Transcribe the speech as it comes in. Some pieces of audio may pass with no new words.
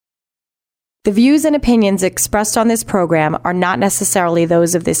The views and opinions expressed on this program are not necessarily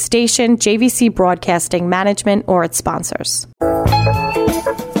those of this station, JVC Broadcasting Management, or its sponsors.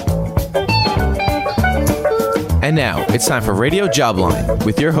 And now, it's time for Radio Jobline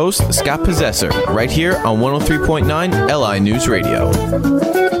with your host, Scott Possessor, right here on 103.9 LI News Radio.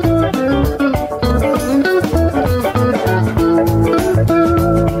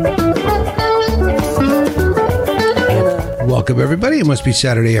 Welcome, everybody. It must be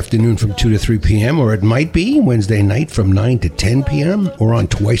Saturday afternoon from 2 to 3 p.m., or it might be Wednesday night from 9 to 10 p.m. We're on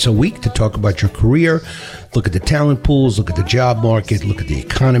twice a week to talk about your career, look at the talent pools, look at the job market, look at the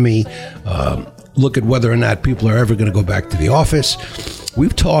economy, look at whether or not people are ever going to go back to the office.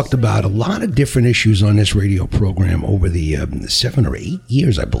 We've talked about a lot of different issues on this radio program over the 7 or 8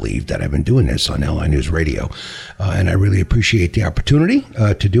 years, I believe, that I've been doing this on LI News Radio. And I really appreciate the opportunity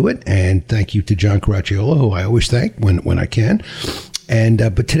to do it. And thank you to John Caracciolo, who I always thank when I can. And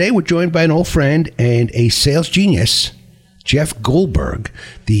but today we're joined by an old friend and a sales genius, Jeff Goldberg,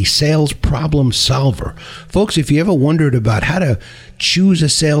 the sales problem solver. Folks, if you ever wondered about how to choose a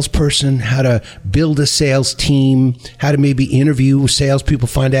salesperson, how to build a sales team, how to maybe interview salespeople,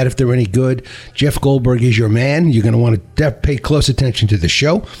 find out if they're any good, Jeff Goldberg is your man. You're going to want to pay close attention to the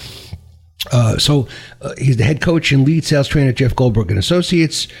show. So he's the head coach and lead sales trainer at Jeff Goldberg and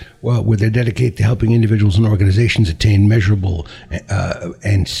Associates, where they're dedicated to helping individuals and organizations attain measurable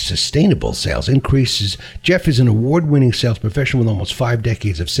and sustainable sales increases. Jeff is an award-winning sales professional with almost 5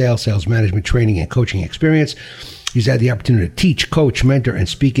 decades of sales management, training, and coaching experience. He's had the opportunity to teach, coach, mentor, and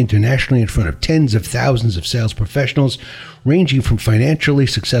speak internationally in front of tens of thousands of sales professionals, ranging from financially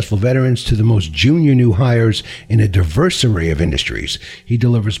successful veterans to the most junior new hires in a diverse array of industries. He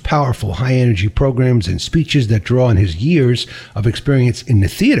delivers powerful, high-energy programs and speeches that draw on his years of experience in the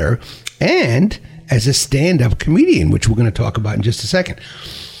theater and as a stand-up comedian, which we're going to talk about in just a second.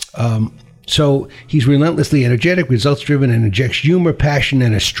 So he's relentlessly energetic, results-driven, and injects humor, passion,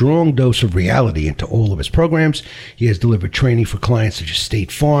 and a strong dose of reality into all of his programs. He has delivered training for clients such as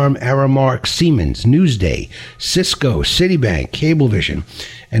State Farm, Aramark, Siemens, Newsday, Cisco, Citibank, Cablevision,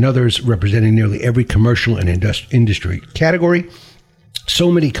 and others representing nearly every commercial and industry category.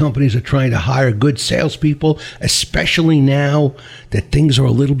 So many companies are trying to hire good salespeople, especially now that things are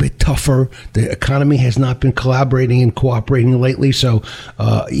a little bit tougher. The economy has not been collaborating and cooperating lately. So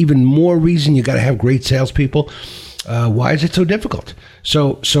even more reason you got to have great salespeople. Why is it so difficult?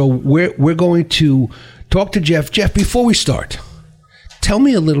 So we're going to talk to Jeff. Jeff, before we start, tell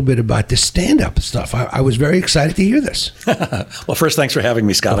me a little bit about the stand-up stuff. I was very excited to hear this. Well, first, thanks for having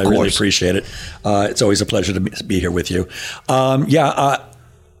me, Scott. I really appreciate it. It's always a pleasure to be here with you.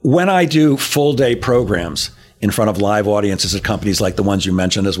 When I do full-day programs in front of live audiences at companies like the ones you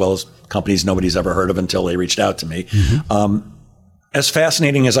mentioned, as well as companies nobody's ever heard of until they reached out to me, as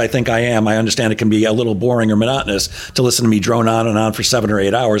fascinating as I think I am, I understand it can be a little boring or monotonous to listen to me drone on and on for 7 or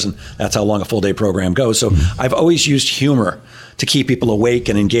 8 hours, and that's how long a full-day program goes. So I've always used humor to keep people awake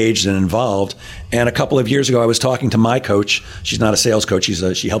and engaged and involved. And a couple of years ago, I was talking to my coach. She's not a sales coach.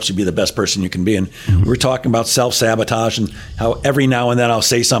 She helps you be the best person you can be. And we were talking about self-sabotage and how every now and then I'll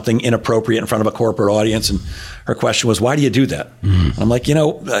say something inappropriate in front of a corporate audience. And her question was, why do you do that? And I'm like,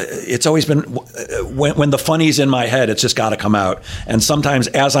 it's always been, when the funny's in my head, it's just got to come out. And sometimes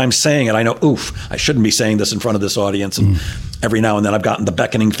as I'm saying it, I know, I shouldn't be saying this in front of this audience. And every now and then I've gotten the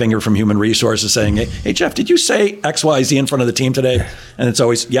beckoning finger from human resources saying, hey, Jeff, did you say X, Y, Z in front of the team today? And it's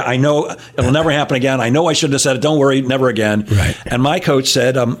always, I know it'll never happen again. I know I shouldn't have said it. Don't worry, never again. Right. And my coach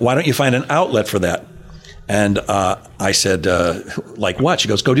said, why don't you find an outlet for that? And I said, like what? She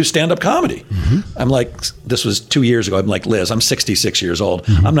goes, go do stand-up comedy. I'm like, this was 2 years ago. I'm like, Liz, I'm 66 years old.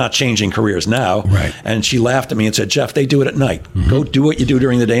 I'm not changing careers now. Right. And she laughed at me and said, Jeff, they do it at night. Go do what you do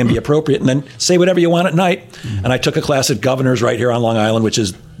during the day and be appropriate, and then say whatever you want at night. And I took a class at Governor's right here on Long Island, which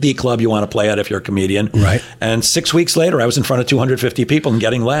is the club you want to play at if you're a comedian. Right. And 6 weeks later, I was in front of 250 people and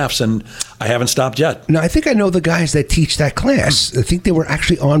getting laughs, and I haven't stopped yet. Now, I think I know the guys that teach that class. I think they were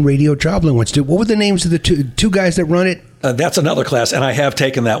actually on Radio Jobline once. What were the names of the two guys that run it? That's another class, and I have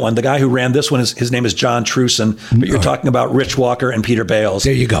taken that one. The guy who ran this one, his name is John Truson, but you're talking about Rich Walker and Peter Bales.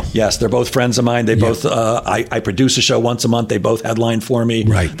 There you go. Yes, they're both friends of mine. They both, I produce a show once a month. They both headline for me.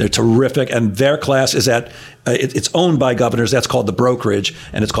 Right. They're terrific, and their class is at, it's owned by Governors. That's called The Brokerage,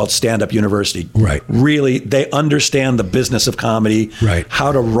 and it's called Stand Up University. Right. Really, they understand the business of comedy, right,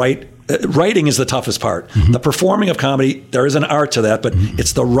 how to write. Writing is the toughest part. The performing of comedy, there is an art to that, but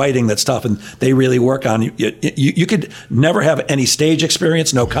it's the writing that's tough, and they really work on you could never have any stage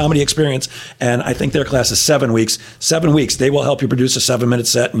experience, no comedy experience, and I think their class is 7 weeks. 7 weeks, they will help you produce a 7-minute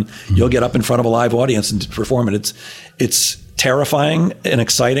set, and you'll get up in front of a live audience and perform it. It's terrifying and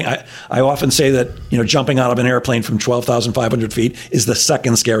exciting. I often say that, jumping out of an airplane from 12,500 feet is the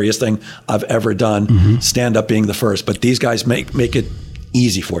second scariest thing I've ever done. Stand up being the first. But these guys make it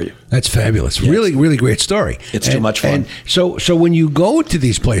easy for you. That's fabulous. Yes. Really, really great story. It's too much fun. And so when you go to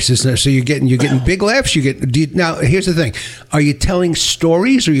these places, so you're getting big laughs. Now, here's the thing: are you telling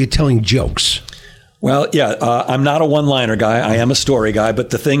stories or are you telling jokes? Well, yeah, I'm not a one-liner guy. I am a story guy. But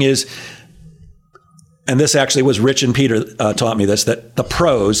the thing is, and this actually was Rich and Peter taught me this, that the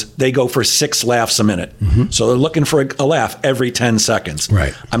pros, they go for 6 laughs a minute. So they're looking for a laugh every 10 seconds.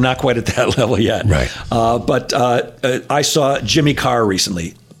 Right. I'm not quite at that level yet. Right. But I saw Jimmy Carr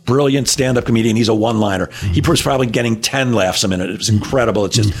recently. Brilliant stand-up comedian. He's a one-liner. He was probably getting 10 laughs a minute. It was incredible.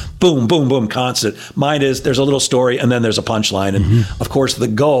 It's just boom, boom, boom, constant. Mine is there's a little story and then there's a punchline. And of course the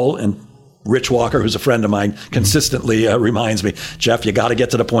goal, and Rich Walker, who's a friend of mine, consistently reminds me, Jeff, you got to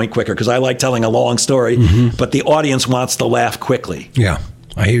get to the point quicker, because I like telling a long story, but the audience wants to laugh quickly. Yeah,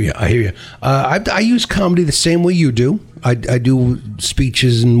 I hear you. I use comedy the same way you do. I do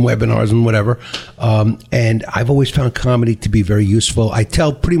speeches and webinars and whatever, and I've always found comedy to be very useful. I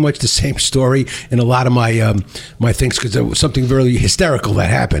tell pretty much the same story in a lot of my my things, because there was something very hysterical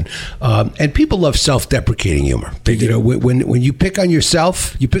that happened, and people love self-deprecating humor. When you pick on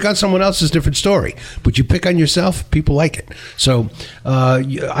yourself, you pick on someone else's different story, but you pick on yourself, people like it. So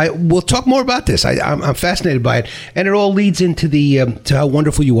we'll talk more about this. I'm fascinated by it, and it all leads into to how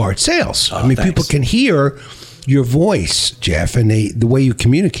wonderful you are at sales. I mean, thanks. People can hear your voice, Jeff, and the way you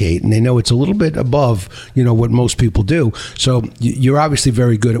communicate, and they know it's a little bit above, what most people do. So you're obviously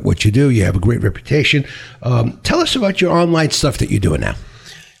very good at what you do. You have a great reputation. Tell us about your online stuff that you're doing now.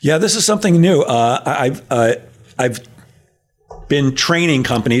 Yeah, this is something new. I've been training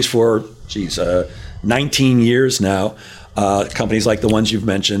companies for 19 years now. Companies like the ones you've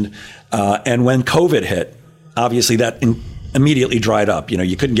mentioned, and when COVID hit, obviously that immediately dried up.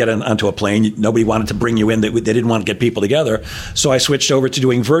 You couldn't get onto a plane. Nobody wanted to bring you in. They didn't want to get people together. So I switched over to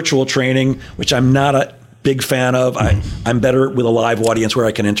doing virtual training, which I'm not a big fan of. I'm better with a live audience where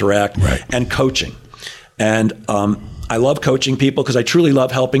I can interact, and coaching. And I love coaching people because I truly love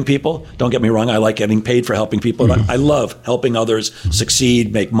helping people. Don't get me wrong. I like getting paid for helping people. But I love helping others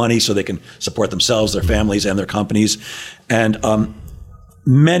succeed, make money so they can support themselves, their families, and their companies. And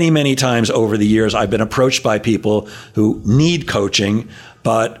many, many times over the years, I've been approached by people who need coaching,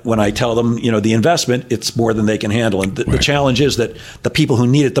 but when I tell them, the investment, it's more than they can handle. And the challenge is that the people who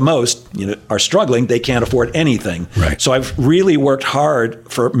need it the most, are struggling. They can't afford anything. Right. So I've really worked hard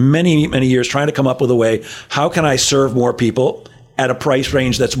for many, many years trying to come up with a way, how can I serve more people at a price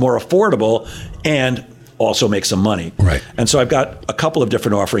range that's more affordable and also make some money. Right. And so I've got a couple of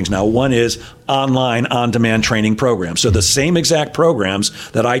different offerings now. One is online on-demand training programs. So the same exact programs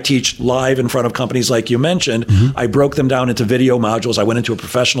that I teach live in front of companies like you mentioned, I broke them down into video modules. I went into a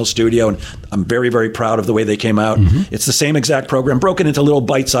professional studio, and I'm very, very proud of the way they came out. It's the same exact program broken into little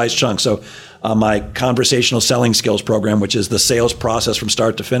bite-sized chunks. So my conversational selling skills program, which is the sales process from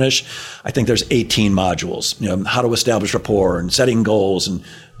start to finish, I think there's 18 modules, how to establish rapport and setting goals and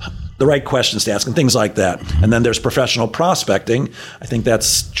the right questions to ask and things like that. And then there's professional prospecting. I think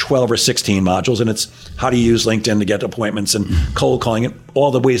that's 12 or 16 modules, and it's how to use LinkedIn to get appointments and cold calling and all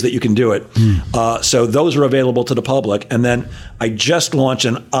the ways that you can do it. So those are available to the public. And then I just launched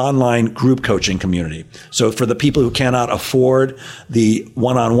an online group coaching community. So for the people who cannot afford the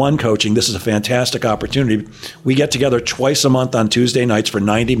one-on-one coaching, this is a fantastic opportunity. We get together twice a month on Tuesday nights for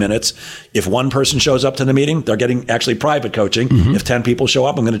 90 minutes. If one person shows up to the meeting, they're getting actually private coaching. If 10 people show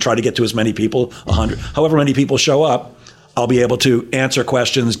up, I'm going to try to get to as many people, 100, however many people show up. I'll be able to answer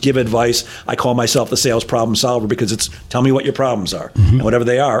questions, give advice. I call myself the sales problem solver because it's tell me what your problems are. And whatever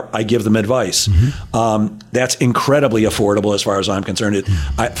they are, I give them advice. That's incredibly affordable as far as I'm concerned.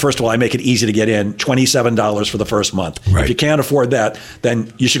 First of all, I make it easy to get in, $27 for the first month. Right. If you can't afford that,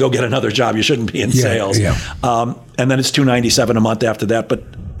 then you should go get another job. You shouldn't be in sales. And then it's $297 a month after that. But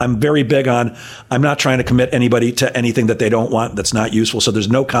I'm very big on, I'm not trying to commit anybody to anything that they don't want, that's not useful. So there's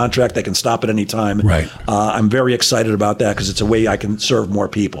no contract. They can stop at any time. Right. I'm very excited about that because it's a way I can serve more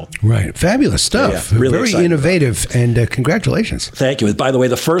people. Right. Fabulous stuff. Yeah, really very innovative, and congratulations. Thank you. By the way,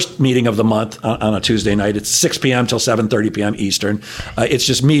 the first meeting of the month on a Tuesday night, it's 6 p.m. till 7:30 p.m. Eastern. It's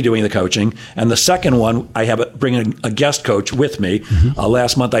just me doing the coaching. And the second one, I have bringing a guest coach with me.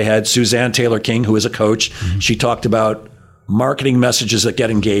 Last month I had Suzanne Taylor King, who is a coach. She talked about marketing messages that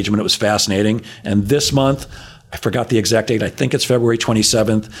get engagement. It was fascinating. And this month, I forgot the exact date. I think it's February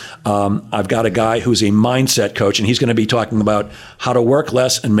 27th. I've got a guy who's a mindset coach, and he's going to be talking about how to work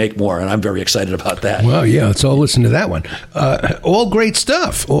less and make more. And I'm very excited about that. Well, yeah, let's all listen to that one. All great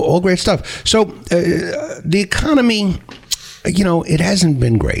stuff. All great stuff. So the economy it hasn't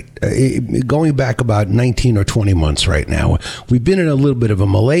been great. Going back about 19 or 20 months right now, we've been in a little bit of a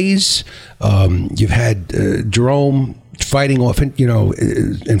malaise. You've had Jerome fighting off,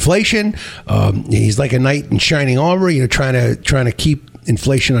 inflation. He's like a knight in shining armor, trying to keep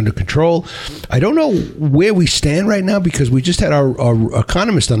inflation under control. I don't know where we stand right now because we just had our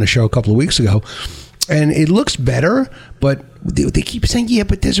economist on the show a couple of weeks ago, and it looks better, but they keep saying, yeah,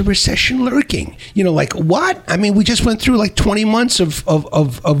 but there's a recession lurking. Like what? I mean, we just went through like 20 months of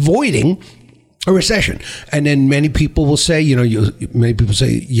avoiding a recession. And then many people will say, many people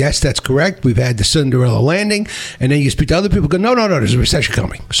say, yes, that's correct. We've had the Cinderella landing. And then you speak to other people, go, no, there's a recession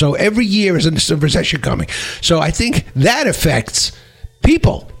coming. So every year is a recession coming. So I think that affects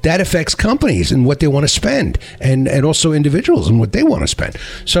people. That affects companies and what they want to spend, and also individuals and what they want to spend.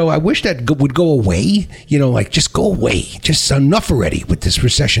 So I wish that would go away, just go away. Just enough already with this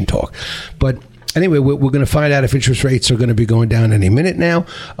recession talk. But anyway, we're going to find out if interest rates are going to be going down any minute now.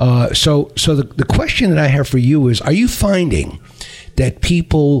 So the question that I have for you is, are you finding that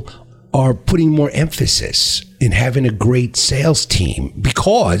people are putting more emphasis in having a great sales team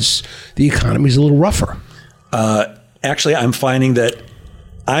because the economy is a little rougher? Actually, I'm finding that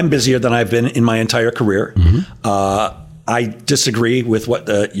I'm busier than I've been in my entire career. I disagree with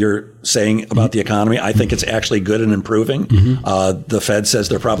what you're saying about the economy. I think it's actually good and improving. The Fed says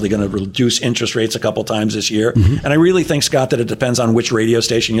they're probably going to reduce interest rates a couple times this year. And I really think, Scott, that it depends on which radio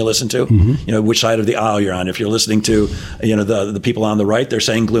station you listen to, which side of the aisle you're on. If you're listening to, the people on the right, they're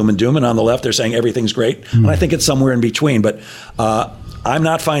saying gloom and doom, and on the left, they're saying everything's great. And I think it's somewhere in between. But I'm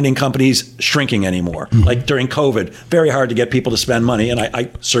not finding companies shrinking anymore. Like during COVID, very hard to get people to spend money, and I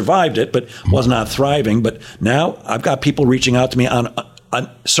survived it, but was not thriving. But now I've got people reaching out to me on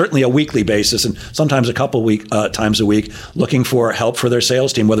certainly a weekly basis, and sometimes a couple times a week, looking for help for their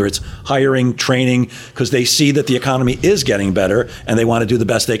sales team, whether it's hiring, training, because they see that the economy is getting better, and they want to do the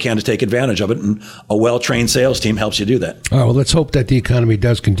best they can to take advantage of it. And a well-trained sales team helps you do that. All right, well, let's hope that the economy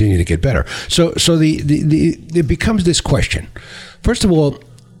does continue to get better. So it becomes this question. First of all,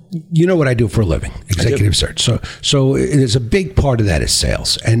 you know what I do for a living, executive search. So it is a big part of that is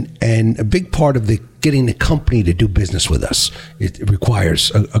sales, and a big part of getting the company to do business with us. It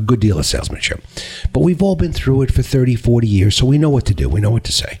requires a good deal of salesmanship. But we've all been through it for 30, 40 years, so we know what to do. We know what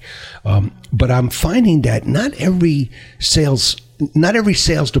to say. But I'm finding that not every sales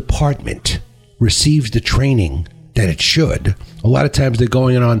department receives the training that it should. A lot of times they're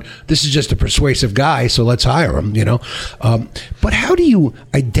going on, this is just a persuasive guy, so let's hire him, But how do you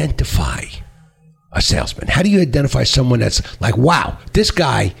identify a salesman? How do you identify someone that's like, wow, this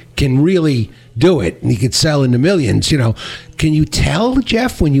guy can really do it and he could sell in the millions, Can you tell,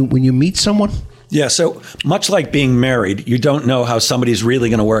 Jeff, when you meet someone? Yeah, so much like being married, you don't know how somebody's really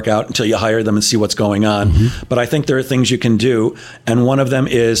going to work out until you hire them and see what's going on. But I think there are things you can do, and one of them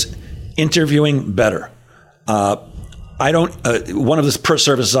is interviewing better. One of the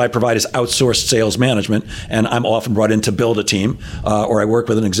services I provide is outsourced sales management, and I'm often brought in to build a team, or I work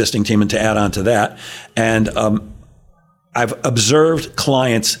with an existing team and to add on to that. And I've observed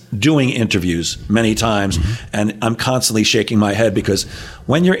clients doing interviews many times, and I'm constantly shaking my head because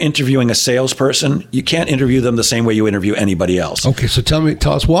when you're interviewing a salesperson, you can't interview them the same way you interview anybody else. Okay, so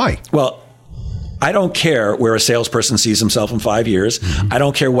tell us why. Well, I don't care where a salesperson sees himself in 5 years. I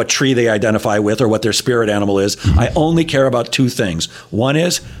don't care what tree they identify with or what their spirit animal is. I only care about two things. One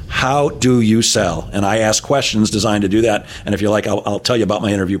is, how do you sell? And I ask questions designed to do that. And if you like, I'll tell you about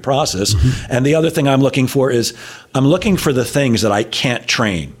my interview process. And the other thing I'm looking for is, I'm looking for the things that I can't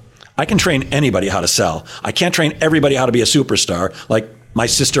train. I can train anybody how to sell. I can't train everybody how to be a superstar. Like, my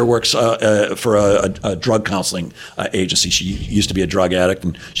sister works for a drug counseling agency. She used to be a drug addict,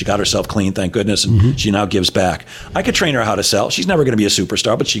 and she got herself clean, thank goodness, and she now gives back. I could train her how to sell. She's never going to be a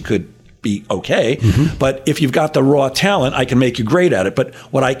superstar, but she could be okay. But if you've got the raw talent, I can make you great at it. But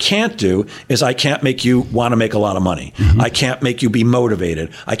what I can't do is I can't make you want to make a lot of money. I can't make you be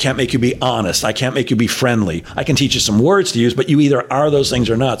motivated. I can't make you be honest. I can't make you be friendly. I can teach you some words to use, but you either are those things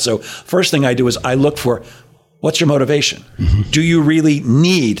or not. So first thing I do is I look for, what's your motivation? Do you really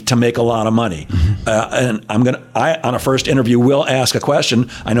need to make a lot of money? And I on a first interview will ask a question.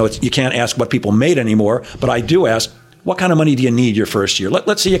 I know you can't ask what people made anymore, but I do ask, what kind of money do you need your first year?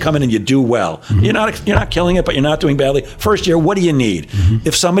 Let's say you come in and you do well. You're not killing it, but you're not doing badly. First year, what do you need?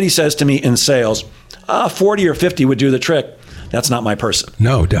 If somebody says to me in sales, 40 or 50 would do the trick, that's not my person.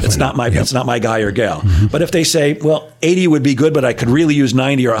 No, definitely It's not my guy or gal. But if they say, well, 80 would be good, but I could really use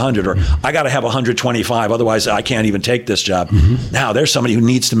 90 or 100, or I got to have 125, otherwise I can't even take this job. Now there's somebody who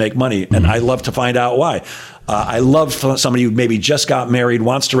needs to make money, and I love to find out why. I love somebody who maybe just got married,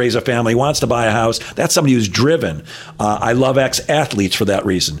 wants to raise a family, wants to buy a house. That's somebody who's driven. I love ex-athletes for that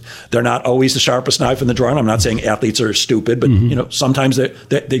reason. They're not always the sharpest knife in the drawer. And I'm not saying athletes are stupid, but sometimes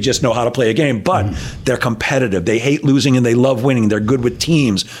they just know how to play a game. But they're competitive. They hate losing and they love winning. They're good with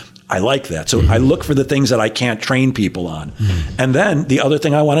teams. I like that. So I look for the things that I can't train people on. And then the other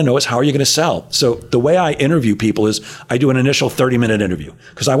thing I want to know is, how are you going to sell? So the way I interview people is I do an initial 30-minute interview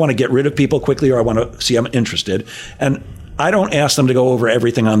because I want to get rid of people quickly, or I want to see I'm interested. And I don't ask them to go over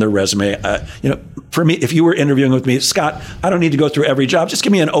everything on their resume. For me, if you were interviewing with me, Scott, I don't need to go through every job. Just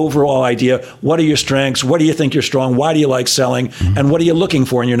give me an overall idea. What are your strengths? What do you think you're strong? Why do you like selling? And what are you looking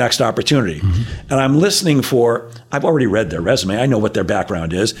for in your next opportunity? And I'm listening for, I've already read their resume. I know what their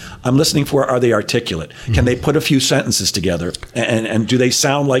background is. I'm listening for, are they articulate? Can they put a few sentences together? And do they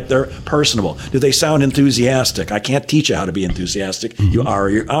sound like they're personable? Do they sound enthusiastic? I can't teach you how to be enthusiastic. You are or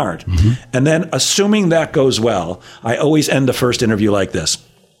you aren't. And then assuming that goes well, I always end the first interview like this.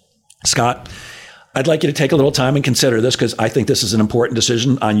 Scott, I'd like you to take a little time and consider this because I think this is an important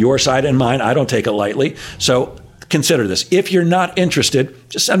decision on your side and mine. I don't take it lightly. So consider this. If you're not interested,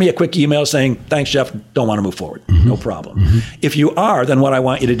 just send me a quick email saying, thanks, Jeff, don't want to move forward. No problem. If you are, then what I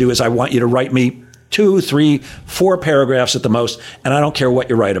want you to do is I want you to write me 2, 3, 4 paragraphs at the most, and I don't care what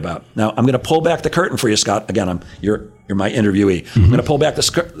you write about. Now, I'm going to pull back the curtain for you, Scott. Again, you're my interviewee. I'm going to pull back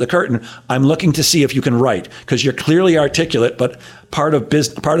the curtain. I'm looking to see if you can write because you're clearly articulate, but part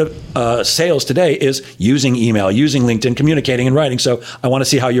of sales today is using email, using LinkedIn, communicating and writing. So I want to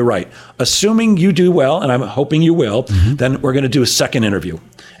see how you write. Assuming you do well, and I'm hoping you will, then we're going to do a second interview,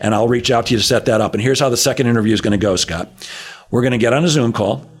 and I'll reach out to you to set that up. And here's how the second interview is going to go, Scott. We're going to get on a Zoom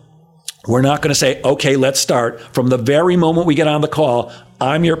call. We're not going to say, okay, let's start. From the very moment we get on the call,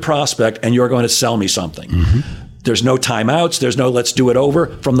 I'm your prospect and you're going to sell me something. There's no timeouts. There's no let's do it over.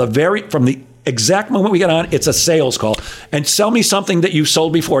 From the exact moment we get on, it's a sales call. And sell me something that you've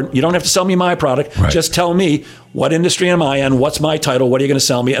sold before. You don't have to sell me my product. Right. Just tell me, what industry am I in? What's my title? What are you going to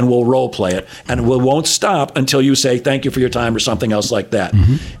sell me? And we'll role play it. And we won't stop until you say, thank you for your time or something else like that.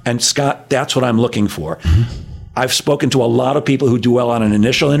 And Scott, that's what I'm looking for. I've spoken to a lot of people who do well on an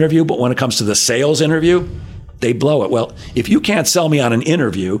initial interview, but when it comes to the sales interview, they blow it. Well, if you can't sell me on an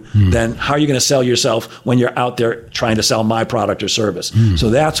interview, then how are you going to sell yourself when you're out there trying to sell my product or service? So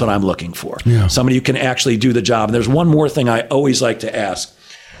that's what I'm looking for. Somebody who can actually do the job. And there's one more thing I always like to ask.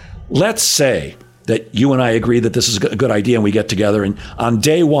 Let's say that you and I agree that this is a good idea and we get together. And on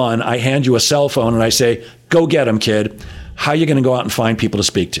day one, I hand you a cell phone and I say, go get them, kid. How are you going to go out and find people to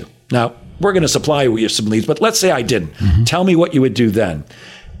speak to? Now, we're going to supply you with some leads, but let's say I didn't. Tell me what you would do then.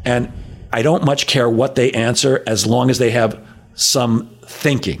 And I don't much care what they answer as long as they have some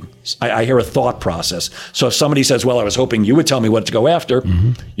thinking. I hear a thought process. So if somebody says, well, I was hoping you would tell me what to go after,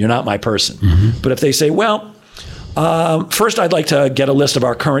 you're not my person. But if they say, well, first I'd like to get a list of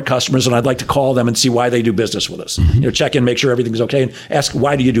our current customers and I'd like to call them and see why they do business with us. Check in, make sure everything's okay, and ask,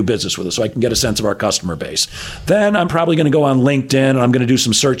 why do you do business with us? So I can get a sense of our customer base. Then I'm probably going to go on LinkedIn and I'm going to do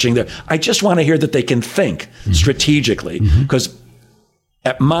some searching there. I just want to hear that they can think strategically because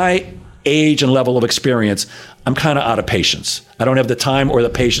at my age and level of experience, I'm kind of out of patience. I don't have the time or the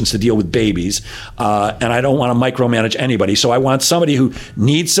patience to deal with babies, and I don't want to micromanage anybody. So I want somebody who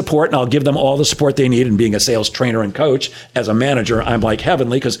needs support, and I'll give them all the support they need. And being a sales trainer and coach, as a manager, I'm like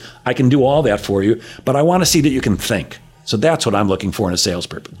heavenly because I can do all that for you. But I want to see that you can think. So that's what I'm looking for in a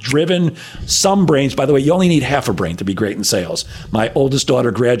salesperson. Driven, some brains. By the way, you only need half a brain to be great in sales. My oldest daughter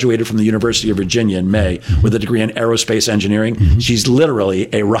graduated from the University of Virginia in May with a degree in aerospace engineering. She's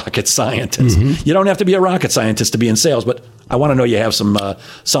literally a rocket scientist. You don't have to be a rocket scientist to be in sales, but I want to know you have some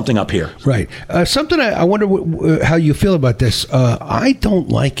something up here. Right. Something I wonder how you feel about this. I don't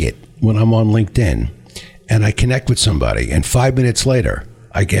like it when I'm on LinkedIn and I connect with somebody and 5 minutes later,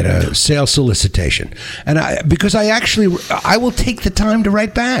 I get a sales solicitation. And because I will take the time to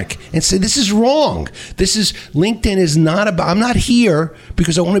write back and say, this is wrong. LinkedIn is not about, I'm not here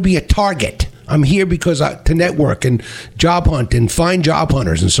because I want to be a target. I'm here because to network and job hunt and find job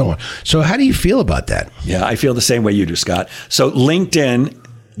hunters and so on. So how do you feel about that? Yeah, I feel the same way you do, Scott. So LinkedIn,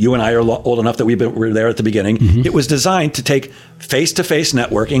 you and I are old enough that we were there at the beginning. It was designed to take face-to-face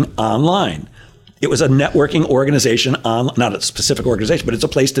networking online. It was a networking organization, not a specific organization, but it's a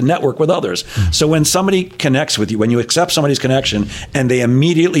place to network with others. So when somebody connects with you, when you accept somebody's connection and they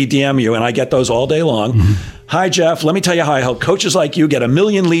immediately DM you, and I get those all day long, hi, Jeff, let me tell you how I help coaches like you get 1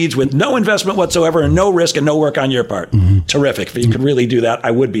 million leads with no investment whatsoever and no risk and no work on your part. Terrific. If you could really do that,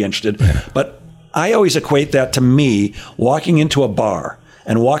 I would be interested. But I always equate that to me walking into a bar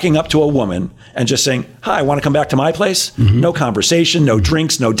and walking up to a woman and just saying, hi, want to come back to my place? No conversation, no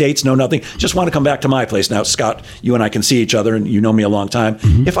drinks, no dates, no nothing. Just want to come back to my place. Now, Scott, you and I can see each other and you know me a long time.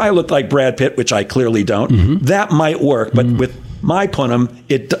 If I looked like Brad Pitt, which I clearly don't, that might work. But with my punum,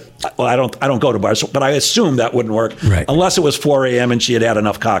 I don't go to bars, but I assume that wouldn't work unless it was 4 a.m. and she had had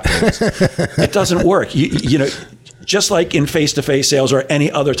enough cocktails. It doesn't work. You know, just like in face-to-face sales or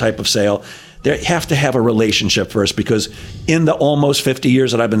any other type of sale, they have to have a relationship first, because in the almost 50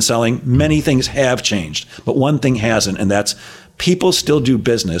 years that I've been selling, many things have changed, but one thing hasn't, and that's people still do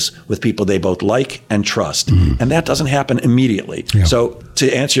business with people they both like and trust. And that doesn't happen immediately. So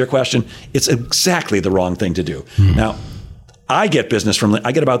to answer your question, it's exactly the wrong thing to do. Now, I get about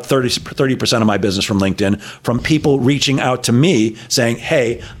 30% of my business from LinkedIn, from people reaching out to me saying,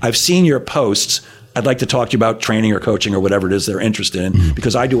 hey, I've seen your posts. I'd like to talk to you about training or coaching or whatever it is they're interested in,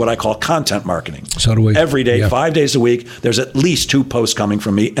 because I do what I call content marketing. So do we. Every day, 5 days a week, there's at least 2 posts coming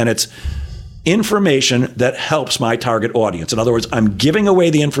from me, and it's information that helps my target audience. In other words, I'm giving away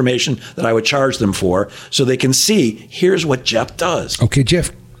the information that I would charge them for so they can see, here's what Jeff does. Okay,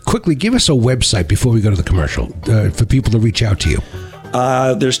 Jeff, quickly, give us a website before we go to the commercial for people to reach out to you.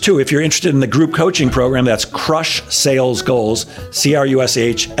 There's 2. If you're interested in the group coaching program, that's Crush Sales Goals,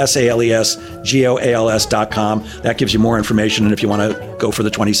 CRUSHSALESGOALS.com. That gives you more information, and if you want to go for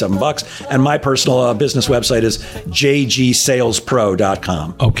the $27. And my personal business website is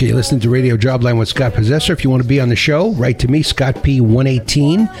jgsalespro.com. Okay, listen to Radio Jobline with Scott Possessor. If you want to be on the show, write to me,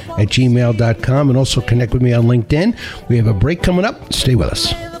 scottp118@gmail.com, and also connect with me on LinkedIn. We have a break coming up. Stay with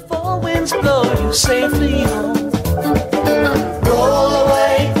us. The 4 winds blow you safely home.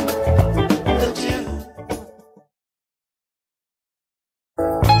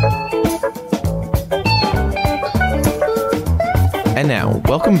 And now,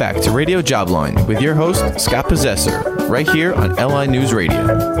 welcome back to Radio Jobline with your host, Scott Possessor, right here on LI News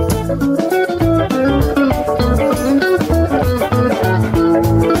Radio.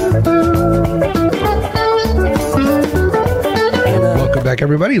 Back,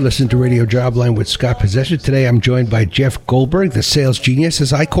 everybody. Listen to Radio Jobline with Scott Possessor. Today, I'm joined by Jeff Goldberg, the sales genius,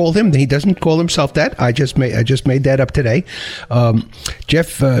 as I call him. He doesn't call himself that. I just made that up today.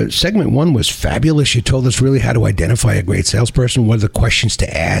 Jeff, segment 1 was fabulous. You told us really how to identify a great salesperson. What are the questions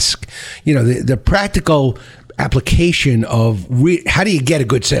to ask? You know, the practical application of how do you get a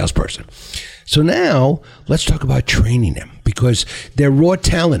good salesperson? So now let's talk about training them, because they're raw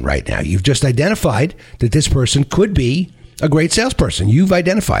talent right now. You've just identified that this person could be a great salesperson. You've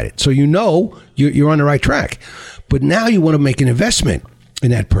identified it. So you know you're on the right track. But now you want to make an investment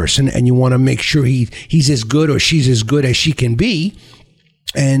in that person, and you want to make sure he's as good or she's as good as she can be.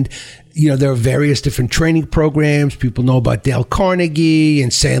 And, you know, there are various different training programs. People know about Dale Carnegie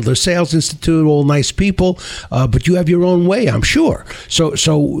and Sandler Sales Institute, all nice people. But you have your own way, I'm sure.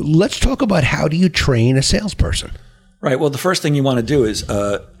 So let's talk about, how do you train a salesperson? Right. Well, the first thing you want to do is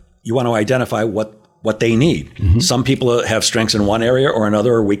you want to identify what they need. Some people have strengths in one area or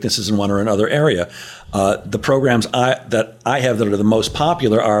another, or weaknesses in one or another area. The programs that I have that are the most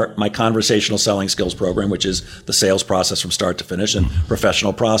popular are my conversational selling skills program, which is the sales process from start to finish, and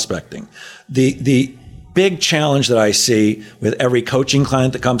professional prospecting. The big challenge that I see with every coaching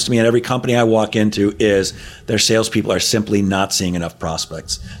client that comes to me and every company I walk into is their salespeople are simply not seeing enough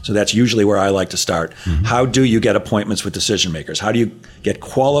prospects. So that's usually where I like to start. How do you get appointments with decision makers? How do you get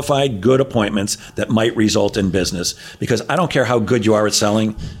qualified, good appointments that might result in business? Because I don't care how good you are at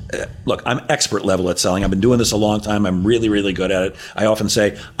selling. Look, I'm expert level at selling. I've been doing this a long time. I'm really, really good at it. I often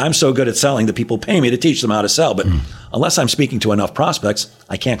say I'm so good at selling that people pay me to teach them how to sell. But unless I'm speaking to enough prospects,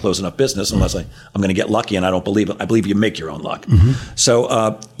 I can't close enough business unless I'm going to get lucky, and I don't believe it. I believe you make your own luck.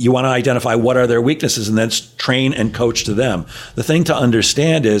 So you want to identify what are their weaknesses and then train and coach to them. The thing to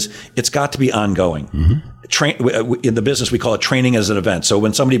understand is it's got to be ongoing. In the business, we call it training as an event. So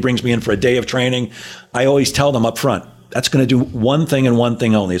when somebody brings me in for a day of training, I always tell them up front, that's going to do one thing and one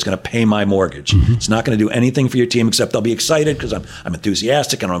thing only. It's going to pay my mortgage. It's not going to do anything for your team except they'll be excited because I'm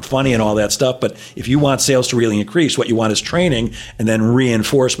enthusiastic and I'm funny and all that stuff. But if you want sales to really increase, what you want is training and then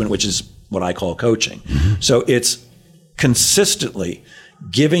reinforcement, which is what I call coaching. So it's consistently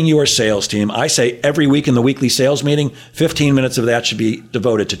giving your sales team, I say every week in the weekly sales meeting, 15 minutes of that should be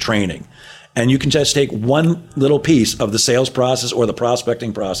devoted to training. And you can just take one little piece of the sales process or the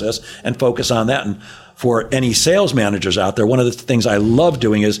prospecting process and focus on that. And for any sales managers out there, one of the things I love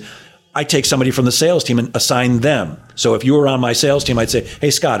doing is I take somebody from the sales team and assign them. So if you were on my sales team, I'd say, hey,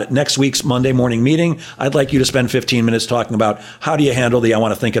 Scott, at next week's Monday morning meeting, I'd like you to spend 15 minutes talking about how do you handle the I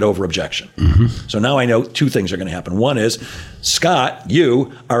want to think it over objection. So now I know 2 things are going to happen. One is, Scott,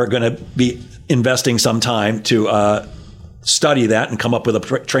 you are going to be investing some time to study that and come up with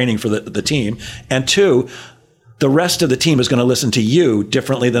a training for the team. And two, the rest of the team is going to listen to you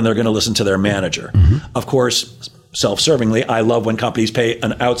differently than they're going to listen to their manager. Of course, self-servingly, I love when companies pay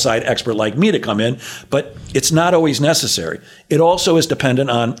an outside expert like me to come in, but it's not always necessary. It also is dependent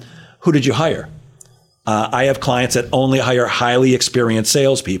on who did you hire. I have clients that only hire highly experienced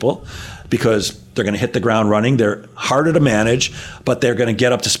salespeople because they're going to hit the ground running. They're harder to manage, but they're going to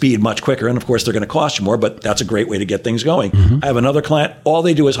get up to speed much quicker. And of course, they're going to cost you more, but that's a great way to get things going. I have another client, all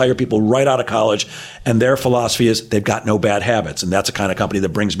they do is hire people right out of college, and their philosophy is they've got no bad habits. And that's the kind of company that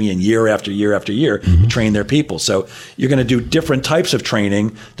brings me in year after year after year to train their people. So you're going to do different types of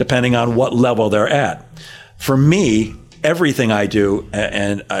training depending on what level they're at. For me, everything I do,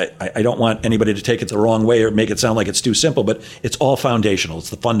 and I don't want anybody to take it the wrong way or make it sound like it's too simple, but it's all foundational. It's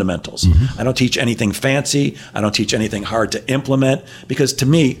the fundamentals. I don't teach anything fancy. I don't teach anything hard to implement, because to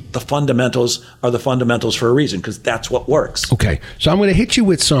me, the fundamentals are the fundamentals for a reason, because that's what works. Okay, so I'm going to hit you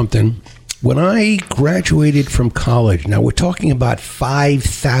with something. When I graduated from college, now we're talking about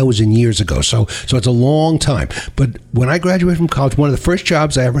 5,000 years ago, so it's a long time. But when I graduated from college, one of the first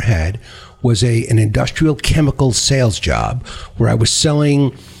jobs I ever had was an industrial chemical sales job where I was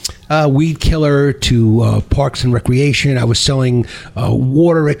selling weed killer to parks and recreation. I was selling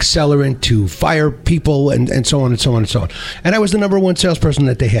water accelerant to fire people and so on and so on and so on. And I was the number one salesperson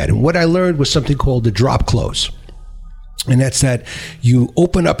that they had. And what I learned was something called the drop close. And that's that you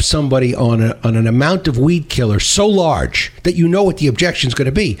open up somebody on an amount of weed killer so large that you know what the objection is going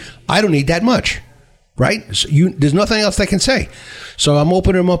to be. I don't need that much. Right? So there's nothing else they can say. So I'm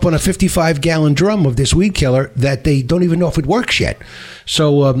opening them up on a 55-gallon drum of this weed killer that they don't even know if it works yet.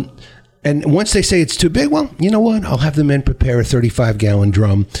 So, and once they say it's too big, well, you know what? I'll have the men prepare a 35-gallon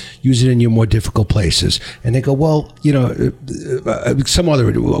drum, use it in your more difficult places. And they go, well, you know,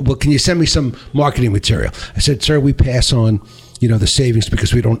 well, can you send me some marketing material? I said, sir, we pass on, you know, the savings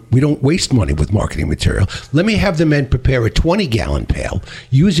because we don't waste money with marketing material. Let me have the men prepare a 20-gallon pail,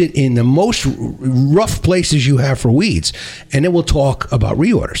 use it in the most rough places you have for weeds, and then we'll talk about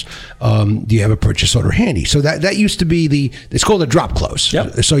reorders. Do you have a purchase order handy? So that used to be it's called a drop close.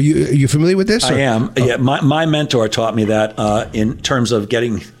 Yep. So you familiar with this? I am. Yeah, my mentor taught me that in terms of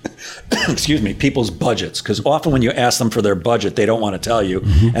getting, excuse me, people's budgets, because often when you ask them for their budget, they don't want to tell you.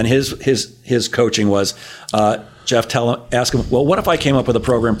 And his coaching was, Jeff, ask him, well, what if I came up with a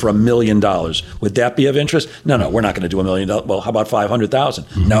program for $1 million? Would that be of interest? No, we're not going to do $1 million. Well, how about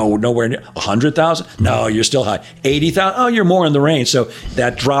 500,000? No, nowhere near. 100,000? No, you're still high. 80,000? Oh, you're more in the range. So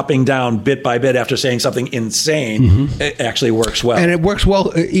that dropping down bit by bit after saying something insane, it actually works well. And it works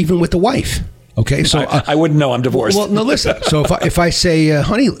well even with the wife. Okay, so I wouldn't know. I'm divorced. Well, no, listen. So if I say,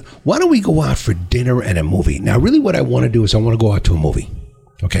 honey, why don't we go out for dinner and a movie? Now, really, what I want to do is I want to go out to a movie.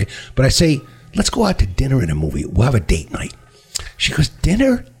 Okay, but I say, let's go out to dinner and a movie. We'll have a date night. She goes,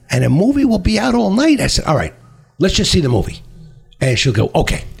 dinner and a movie? We'll be out all night. I said, all right, let's just see the movie. And she'll go,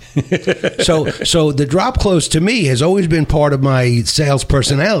 okay. So the drop close to me has always been part of my sales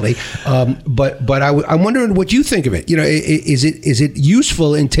personality. But I'm wondering what you think of it. You know, is it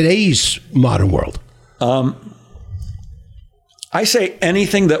useful in today's modern world? I say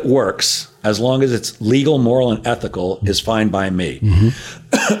anything that works, as long as it's legal, moral, and ethical, is fine by me.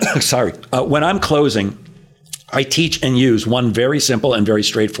 Sorry. When I'm closing, I teach and use one very simple and very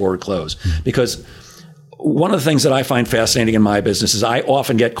straightforward close, because one of the things that I find fascinating in my business is I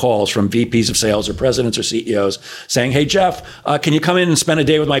often get calls from VPs of sales or presidents or CEOs saying, hey, Jeff, can you come in and spend a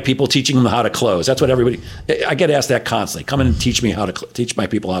day with my people teaching them how to close? That's what I get asked that constantly. Come in and teach me teach my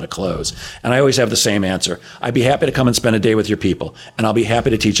people how to close. And I always have the same answer. I'd be happy to come and spend a day with your people, and I'll be happy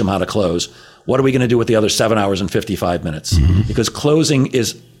to teach them how to close. What are we going to do with the other 7 hours and 55 minutes? Because closing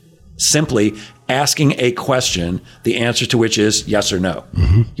is simply asking a question, the answer to which is yes or no.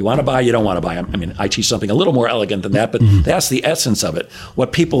 You want to buy, you don't want to buy. I mean, I teach something a little more elegant than that, but that's the essence of it.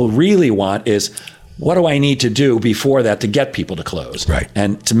 What people really want is, what do I need to do before that to get people to close? Right.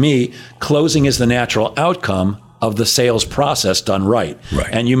 And to me, closing is the natural outcome of the sales process done right.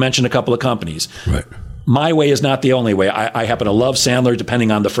 And you mentioned a couple of companies. Right. My way is not the only way. I happen to love Sandler,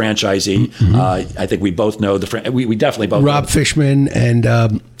 depending on the franchisee. I think we both know we definitely both Rob know. Fishman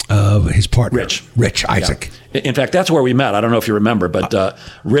and his partner, Rich Isaac. Yeah. In fact, that's where we met. I don't know if you remember, but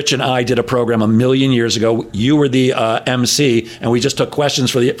Rich and I did a program 1 million years ago. You were the MC, and we just took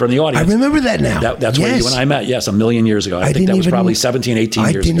questions from the audience. I remember that now. That's where you and I met, yes, 1 million years ago. I think that was probably 17, 18 years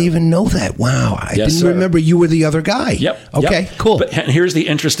ago. I didn't even know that. Wow. I didn't remember you were the other guy. Yep. Okay, cool. But here's the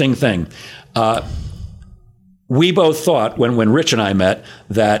interesting thing. We both thought when Rich and I met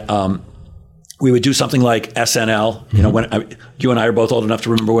that we would do something like SNL. You know, when you and I are both old enough to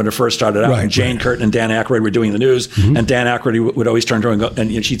remember when it first started out. Right, and Jane Curtin and Dan Aykroyd were doing the news, and Dan Aykroyd would always turn to her and go,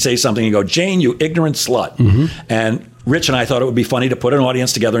 and she'd say something and go, "Jane, you ignorant slut." And Rich and I thought it would be funny to put an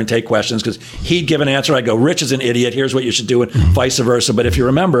audience together and take questions because he'd give an answer. I'd go, "Rich is an idiot. Here's what you should do," and vice versa. But if you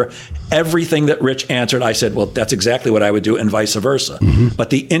remember, everything that Rich answered, I said, "Well, that's exactly what I would do," and vice versa. But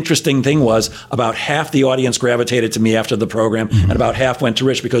the interesting thing was about half the audience gravitated to me after the program, and about half went to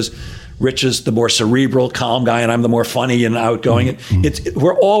Rich because Rich is the more cerebral, calm guy, and I'm the more funny and outgoing.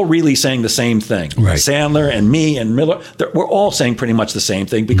 We're all really saying the same thing. Right. Sandler and me and Miller, we're all saying pretty much the same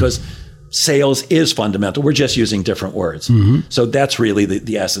thing because sales is fundamental. We're just using different words. So that's really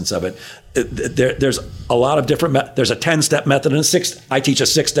the essence of it. There's a lot of different, there's a 10-step method and I teach a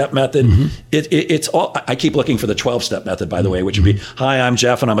 6-step method. It's all, I keep looking for the 12-step method, by the way, which would be, "Hi, I'm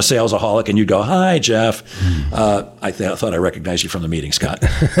Jeff and I'm a salesaholic." And you'd go, "Hi, Jeff." I thought I recognized you from the meeting, Scott.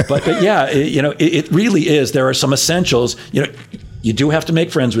 But yeah, it really is. There are some essentials, you do have to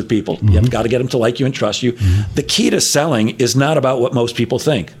make friends with people. You've got to get them to like you and trust you. The key to selling is not about what most people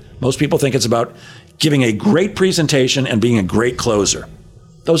think. Most people think it's about giving a great presentation and being a great closer.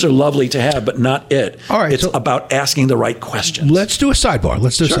 Those are lovely to have, but not it. All right, it's about asking the right questions. Let's do a sidebar.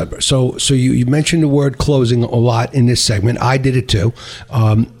 Sure. So you mentioned the word closing a lot in this segment. I did it too.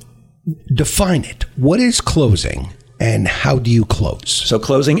 Define it. What is closing? And how do you close? So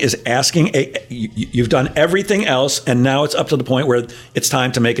closing is asking you've done everything else, and now it's up to the point where it's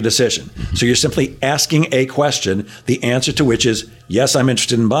time to make a decision. So you're simply asking a question, the answer to which is, yes, I'm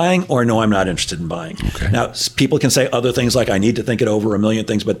interested in buying, or no, I'm not interested in buying. Okay. Now, people can say other things like, I need to think it over, a million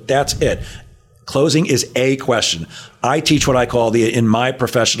things, but that's it. Closing is a question. I teach what I call the, in my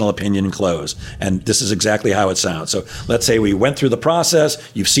professional opinion, close. And this is exactly how it sounds. So let's say we went through the process,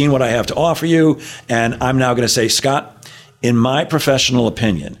 you've seen what I have to offer you, and I'm now going to say, Scott, in my professional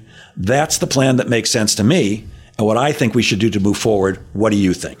opinion, that's the plan that makes sense to me, and what I think we should do to move forward. What do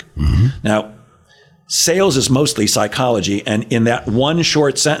you think? Now, sales is mostly psychology, and in that one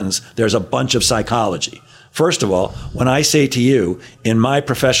short sentence, there's a bunch of psychology. First of all, when I say to you, in my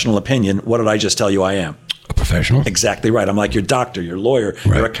professional opinion, what did I just tell you I am? A professional? Exactly right. I'm like your doctor, your lawyer,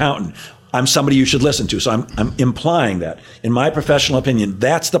 your accountant. I'm somebody you should listen to. So I'm implying that. In my professional opinion,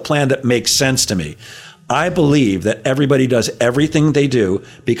 that's the plan that makes sense to me. I believe that everybody does everything they do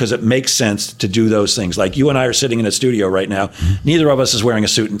because it makes sense to do those things. Like you and I are sitting in a studio right now. Neither of us is wearing a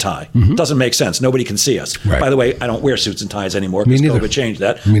suit and tie. It doesn't make sense. Nobody can see us. Right. By the way, I don't wear suits and ties anymore because COVID changed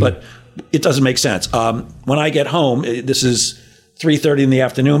that. But it doesn't make sense. When I get home, this is 3:30 in the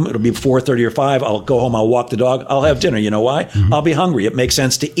afternoon. It'll be 4:30 or 5. I'll go home. I'll walk the dog. I'll have dinner. You know why? I'll be hungry. It makes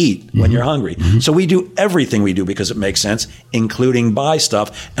sense to eat when you're hungry. So we do everything we do because it makes sense, including buy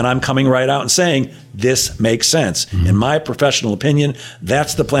stuff. And I'm coming right out and saying, this makes sense. In my professional opinion,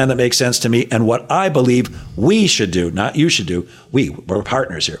 that's the plan that makes sense to me. And what I believe we should do, not you should do, we're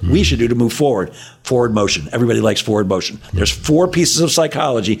partners here. We should do to move forward. Forward motion. Everybody likes forward motion. There's 4 pieces of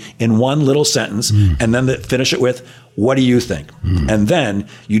psychology in one little sentence, and then finish it with, what do you think? And then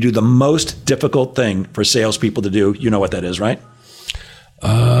you do the most difficult thing for salespeople to do. You know what that is, right?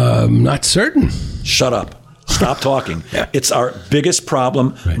 Not certain. Shut up. Stop talking. It's our biggest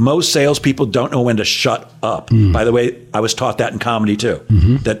problem. Right. Most salespeople don't know when to shut up. By the way, I was taught that in comedy too,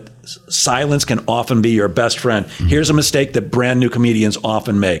 that silence can often be your best friend. Here's a mistake that brand new comedians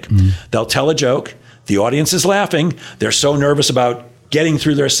often make. They'll tell a joke. The audience is laughing. They're so nervous about getting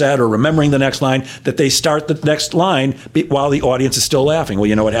through their set or remembering the next line that they start the next line while the audience is still laughing. Well,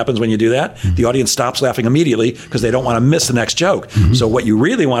 you know what happens when you do that? The audience stops laughing immediately because they don't want to miss the next joke. So what you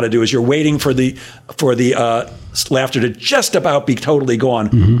really want to do is you're waiting for the laughter to just about be totally gone.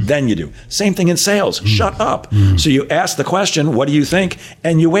 Then you do. Same thing in sales. Shut up. So you ask the question, what do you think?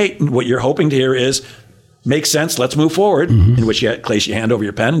 And you wait. And what you're hoping to hear is, makes sense, let's move forward, in which you place your hand over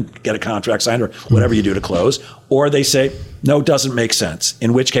your pen, get a contract signed, or whatever you do to close. Or they say, no, doesn't make sense.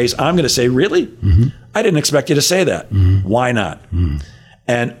 In which case, I'm going to say, really? I didn't expect you to say that. Why not?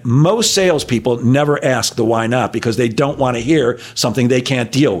 And most salespeople never ask the why not because they don't want to hear something they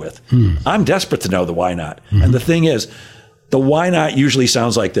can't deal with. I'm desperate to know the why not. And the thing is, the why not usually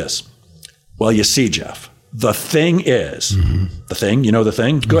sounds like this. Well, you see, Jeff, the thing is, the thing, you know the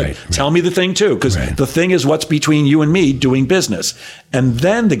thing? Good. Right. Tell me the thing too, because the thing is what's between you and me doing business. And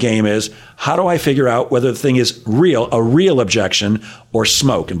then the game is, how do I figure out whether the thing is real, a real objection, or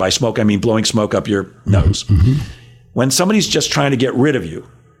smoke? And by smoke, I mean blowing smoke up your nose. When somebody's just trying to get rid of you,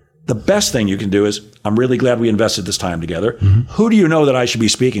 the best thing you can do is, I'm really glad we invested this time together. Who do you know that I should be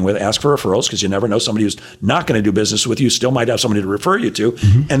speaking with? Ask for referrals, because you never know. Somebody who's not going to do business with you still might have somebody to refer you to.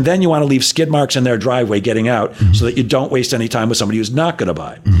 And then you want to leave skid marks in their driveway getting out so that you don't waste any time with somebody who's not going to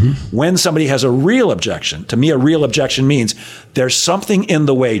buy. When somebody has a real objection, to me, a real objection means there's something in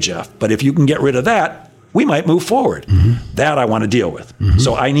the way, Jeff, but if you can get rid of that, we might move forward. That I want to deal with.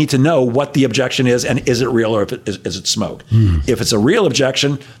 So I need to know what the objection is, and is it real, or is it smoke? If it's a real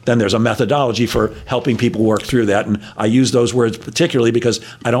objection, then there's a methodology for helping people work through that. And I use those words particularly because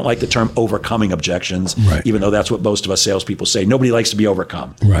I don't like the term overcoming objections, even though that's what most of us salespeople say. Nobody likes to be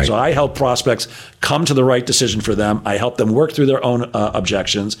overcome. So I help prospects come to the right decision for them. I help them work through their own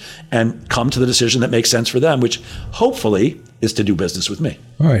objections and come to the decision that makes sense for them, which hopefully is to do business with me.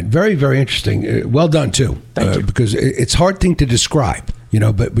 All right. Very, very interesting. Well done, too. Thank you. Because it's a hard thing to describe,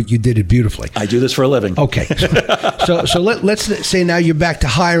 but you did it beautifully. I do this for a living. Okay. So let's say now you're back to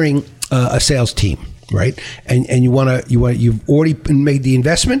hiring a sales team, right? And you've already made the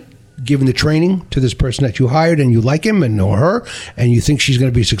investment, given the training to this person that you hired, and you like him or her, and you think she's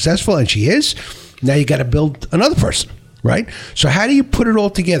going to be successful, and she is. Now you got to build another person, right? So how do you put it all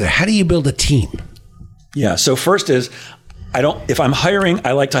together? How do you build a team? Yeah. So first is, if I'm hiring,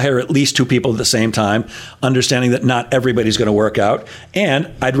 I like to hire at least 2 people at the same time, understanding that not everybody's going to work out. And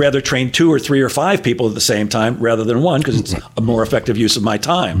I'd rather train 2 or 3 or 5 people at the same time rather than 1, because it's a more effective use of my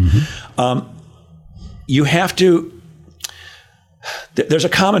time. You have to, there's a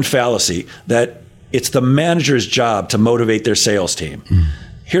common fallacy that it's the manager's job to motivate their sales team.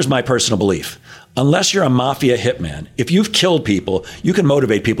 Here's my personal belief. Unless you're a mafia hitman, if you've killed people, you can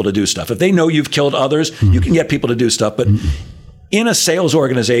motivate people to do stuff. If they know you've killed others, you can get people to do stuff. But in a sales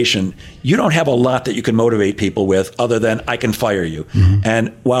organization, you don't have a lot that you can motivate people with other than I can fire you.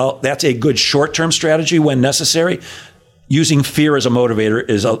 And while that's a good short-term strategy when necessary, using fear as a motivator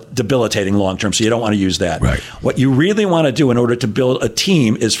is debilitating long-term, so you don't want to use that. What you really want to do in order to build a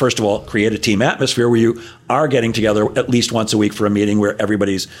team is, first of all, create a team atmosphere where you are getting together at least once a week for a meeting where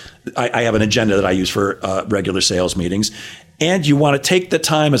everybody's, I have an agenda that I use for regular sales meetings. And you want to take the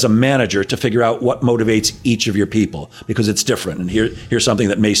time as a manager to figure out what motivates each of your people, because it's different. And here's something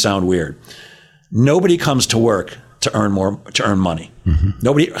that may sound weird. Nobody comes to work to earn money.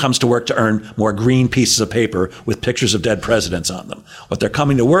 Nobody comes to work to earn more green pieces of paper with pictures of dead presidents on them. What they're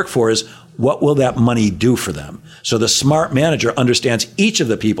coming to work for is, what will that money do for them? So the smart manager understands each of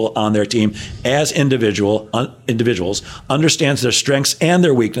the people on their team as individuals, understands their strengths and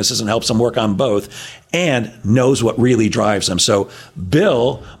their weaknesses and helps them work on both, and knows what really drives them. So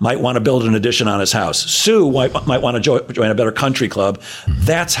Bill might want to build an addition on his house. Sue might want to join a better country club.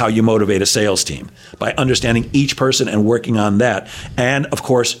 That's how you motivate a sales team, by understanding each person and working on that. And of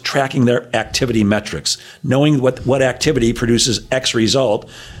course, tracking their activity metrics. Knowing what activity produces X result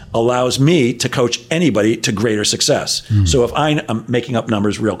allows me to coach anybody to greater success. So if I'm making up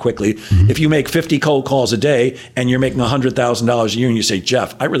numbers real quickly, if you make 50 cold calls a day and you're making $100,000 a year, and you say,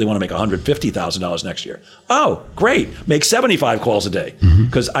 Jeff, I really want to make $150,000 next year. Oh, great. Make 75 calls a day.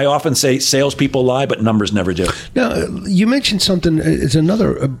 Because I often say salespeople lie, but numbers never do. Now, you mentioned something, it's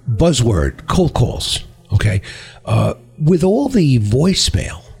another buzzword, cold calls. Okay. With all the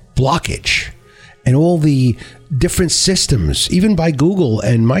voicemail blockage and all the different systems, even by Google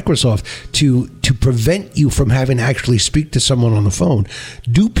and Microsoft, to prevent you from having to actually speak to someone on the phone,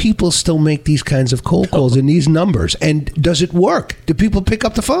 do people still make these kinds of cold calls in these numbers? And does it work? Do people pick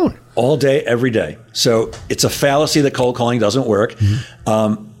up the phone? All day, every day. So it's a fallacy that cold calling doesn't work.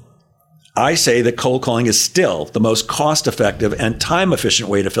 I say that cold calling is still the most cost-effective and time-efficient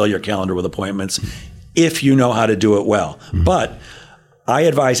way to fill your calendar with appointments if you know how to do it well. But I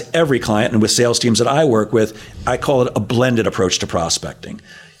advise every client, and with sales teams that I work with, I call it a blended approach to prospecting.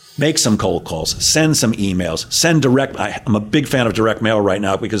 Make some cold calls, send some emails, send direct. I'm a big fan of direct mail right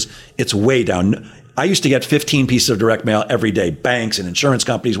now because it's way down. I used to get 15 pieces of direct mail every day, banks and insurance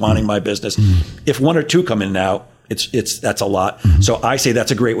companies wanting my business. If 1 or 2 come in now, that's a lot. So I say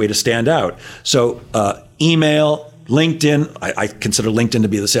that's a great way to stand out. So email, LinkedIn, I consider LinkedIn to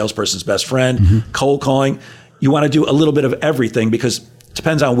be the salesperson's best friend. Cold calling, you want to do a little bit of everything, because it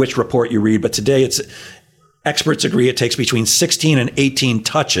depends on which report you read. But today, experts agree it takes between 16 and 18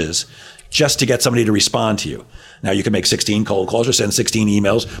 touches just to get somebody to respond to you. Now, you can make 16 cold calls or send 16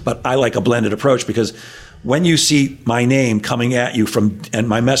 emails, but I like a blended approach, because when you see my name coming at you and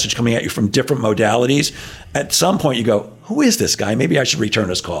my message coming at you from different modalities, at some point you go, who is this guy? Maybe I should return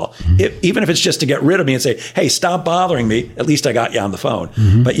his call. Even if it's just to get rid of me and say, hey, stop bothering me, at least I got you on the phone.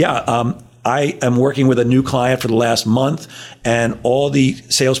 But yeah, I am working with a new client for the last month, and all the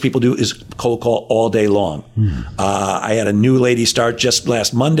salespeople do is cold call all day long. I had a new lady start just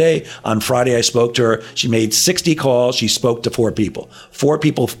last Monday. On Friday, I spoke to her. She made 60 calls. She spoke to 4 people. 4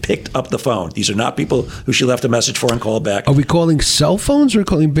 people picked up the phone. These are not people who she left a message for and called back. Are we calling cell phones or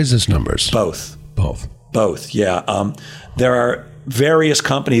calling business numbers? Both. Both, yeah. There are various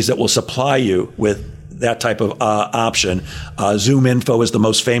companies that will supply you with that type of option. Zoom Info is the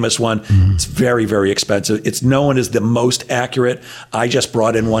most famous one. It's very, very expensive. It's known as the most accurate. I just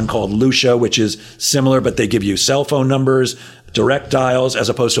brought in one called Lucia, which is similar, but they give you cell phone numbers, direct dials, as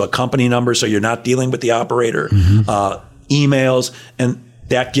opposed to a company number, so you're not dealing with the operator, emails, and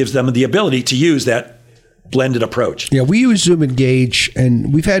that gives them the ability to use that blended approach. Yeah, we use Zoom Engage,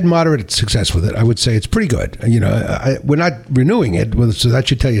 and we've had moderate success with it. I would say it's pretty good. We're not renewing it, so that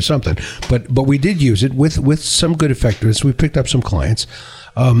should tell you something. But we did use it with some good effectiveness. We picked up some clients.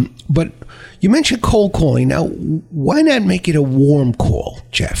 But you mentioned cold calling. Now, why not make it a warm call,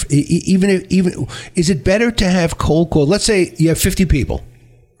 Jeff? Even is it better to have cold call? Let's say you have 50 people.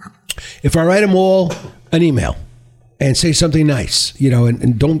 If I write them all an email and say something nice,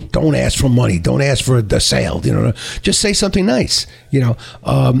 and don't ask for money, don't ask for the sale, just say something nice,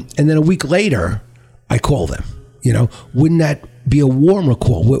 and then a week later, I call them, wouldn't that be a warmer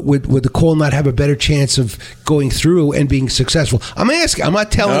call? Would the call not have a better chance of going through and being successful? I'm asking. I'm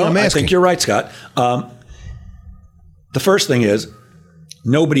not telling you. I'm asking. I think you're right, Scott. The first thing is,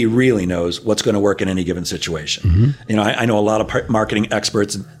 nobody really knows what's going to work in any given situation. I know a lot of marketing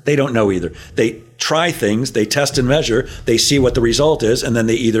experts, and they don't know either. They try things, they test and measure, they see what the result is, and then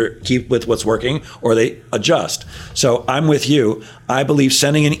they either keep with what's working or they adjust. So I'm with you. I believe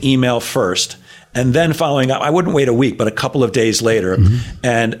sending an email first and then following up. I wouldn't wait a week, but a couple of days later.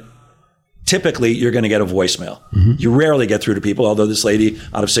 And typically, you're going to get a voicemail. You rarely get through to people, although this lady,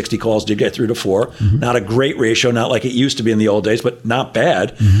 out of 60 calls, did get through to 4. Not a great ratio, not like it used to be in the old days, but not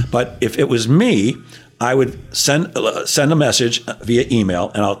bad. But if it was me, I would send a message via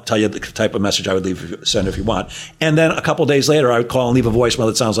email, and I'll tell you the type of message I would send if you want. And then a couple days later, I would call and leave a voicemail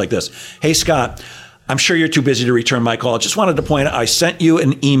that sounds like this. Hey, Scott, I'm sure you're too busy to return my call. Just wanted to point out, I sent you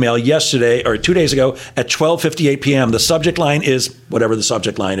an email yesterday or 2 days ago at 12:58 p.m. The subject line is whatever the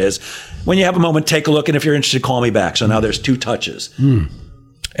subject line is. When you have a moment, take a look, and if you're interested, call me back. So now there's 2 touches.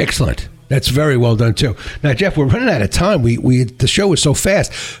 Excellent. That's very well done, too. Now, Jeff, we're running out of time. The show is so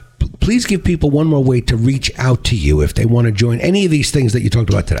fast. Please give people one more way to reach out to you if they want to join any of these things that you talked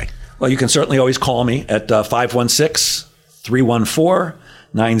about today. Well, you can certainly always call me at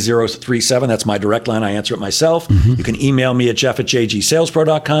 516-314-9037. That's my direct line. I answer it myself. You can email me at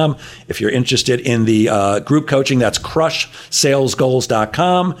jeff@jgsalespro.com. If you're interested in the group coaching, that's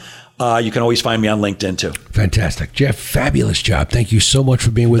crushsalesgoals.com. You can always find me on LinkedIn, too. Fantastic. Jeff, fabulous job. Thank you so much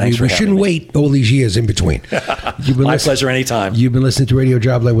for being with me. We shouldn't wait all these years in between. My pleasure anytime. You've been listening to Radio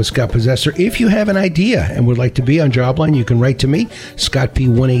Jobline with Scott Possessor. If you have an idea and would like to be on Jobline, you can write to me,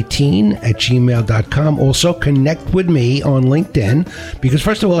 scottp118@gmail.com. Also, connect with me on LinkedIn, because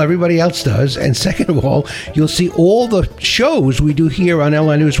first of all, everybody else does. And second of all, you'll see all the shows we do here on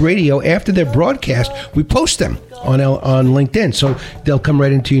LI News Radio. After they're broadcast, we post them on LinkedIn. So they'll come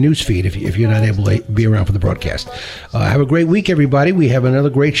right into your news feed if you're not able to be around for the broadcast. Have a great week, everybody. We have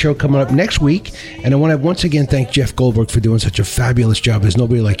another great show coming up next week. And I want to once again thank Jeff Goldberg for doing such a fabulous job. There's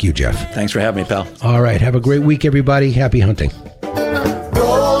nobody like you, Jeff. Thanks for having me, pal. All right. Have a great week, everybody. Happy hunting.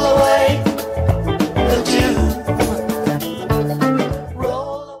 Roll away the dew.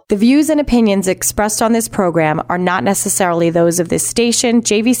 The views and opinions expressed on this program are not necessarily those of this station,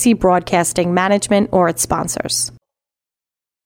 JVC Broadcasting Management, or its sponsors.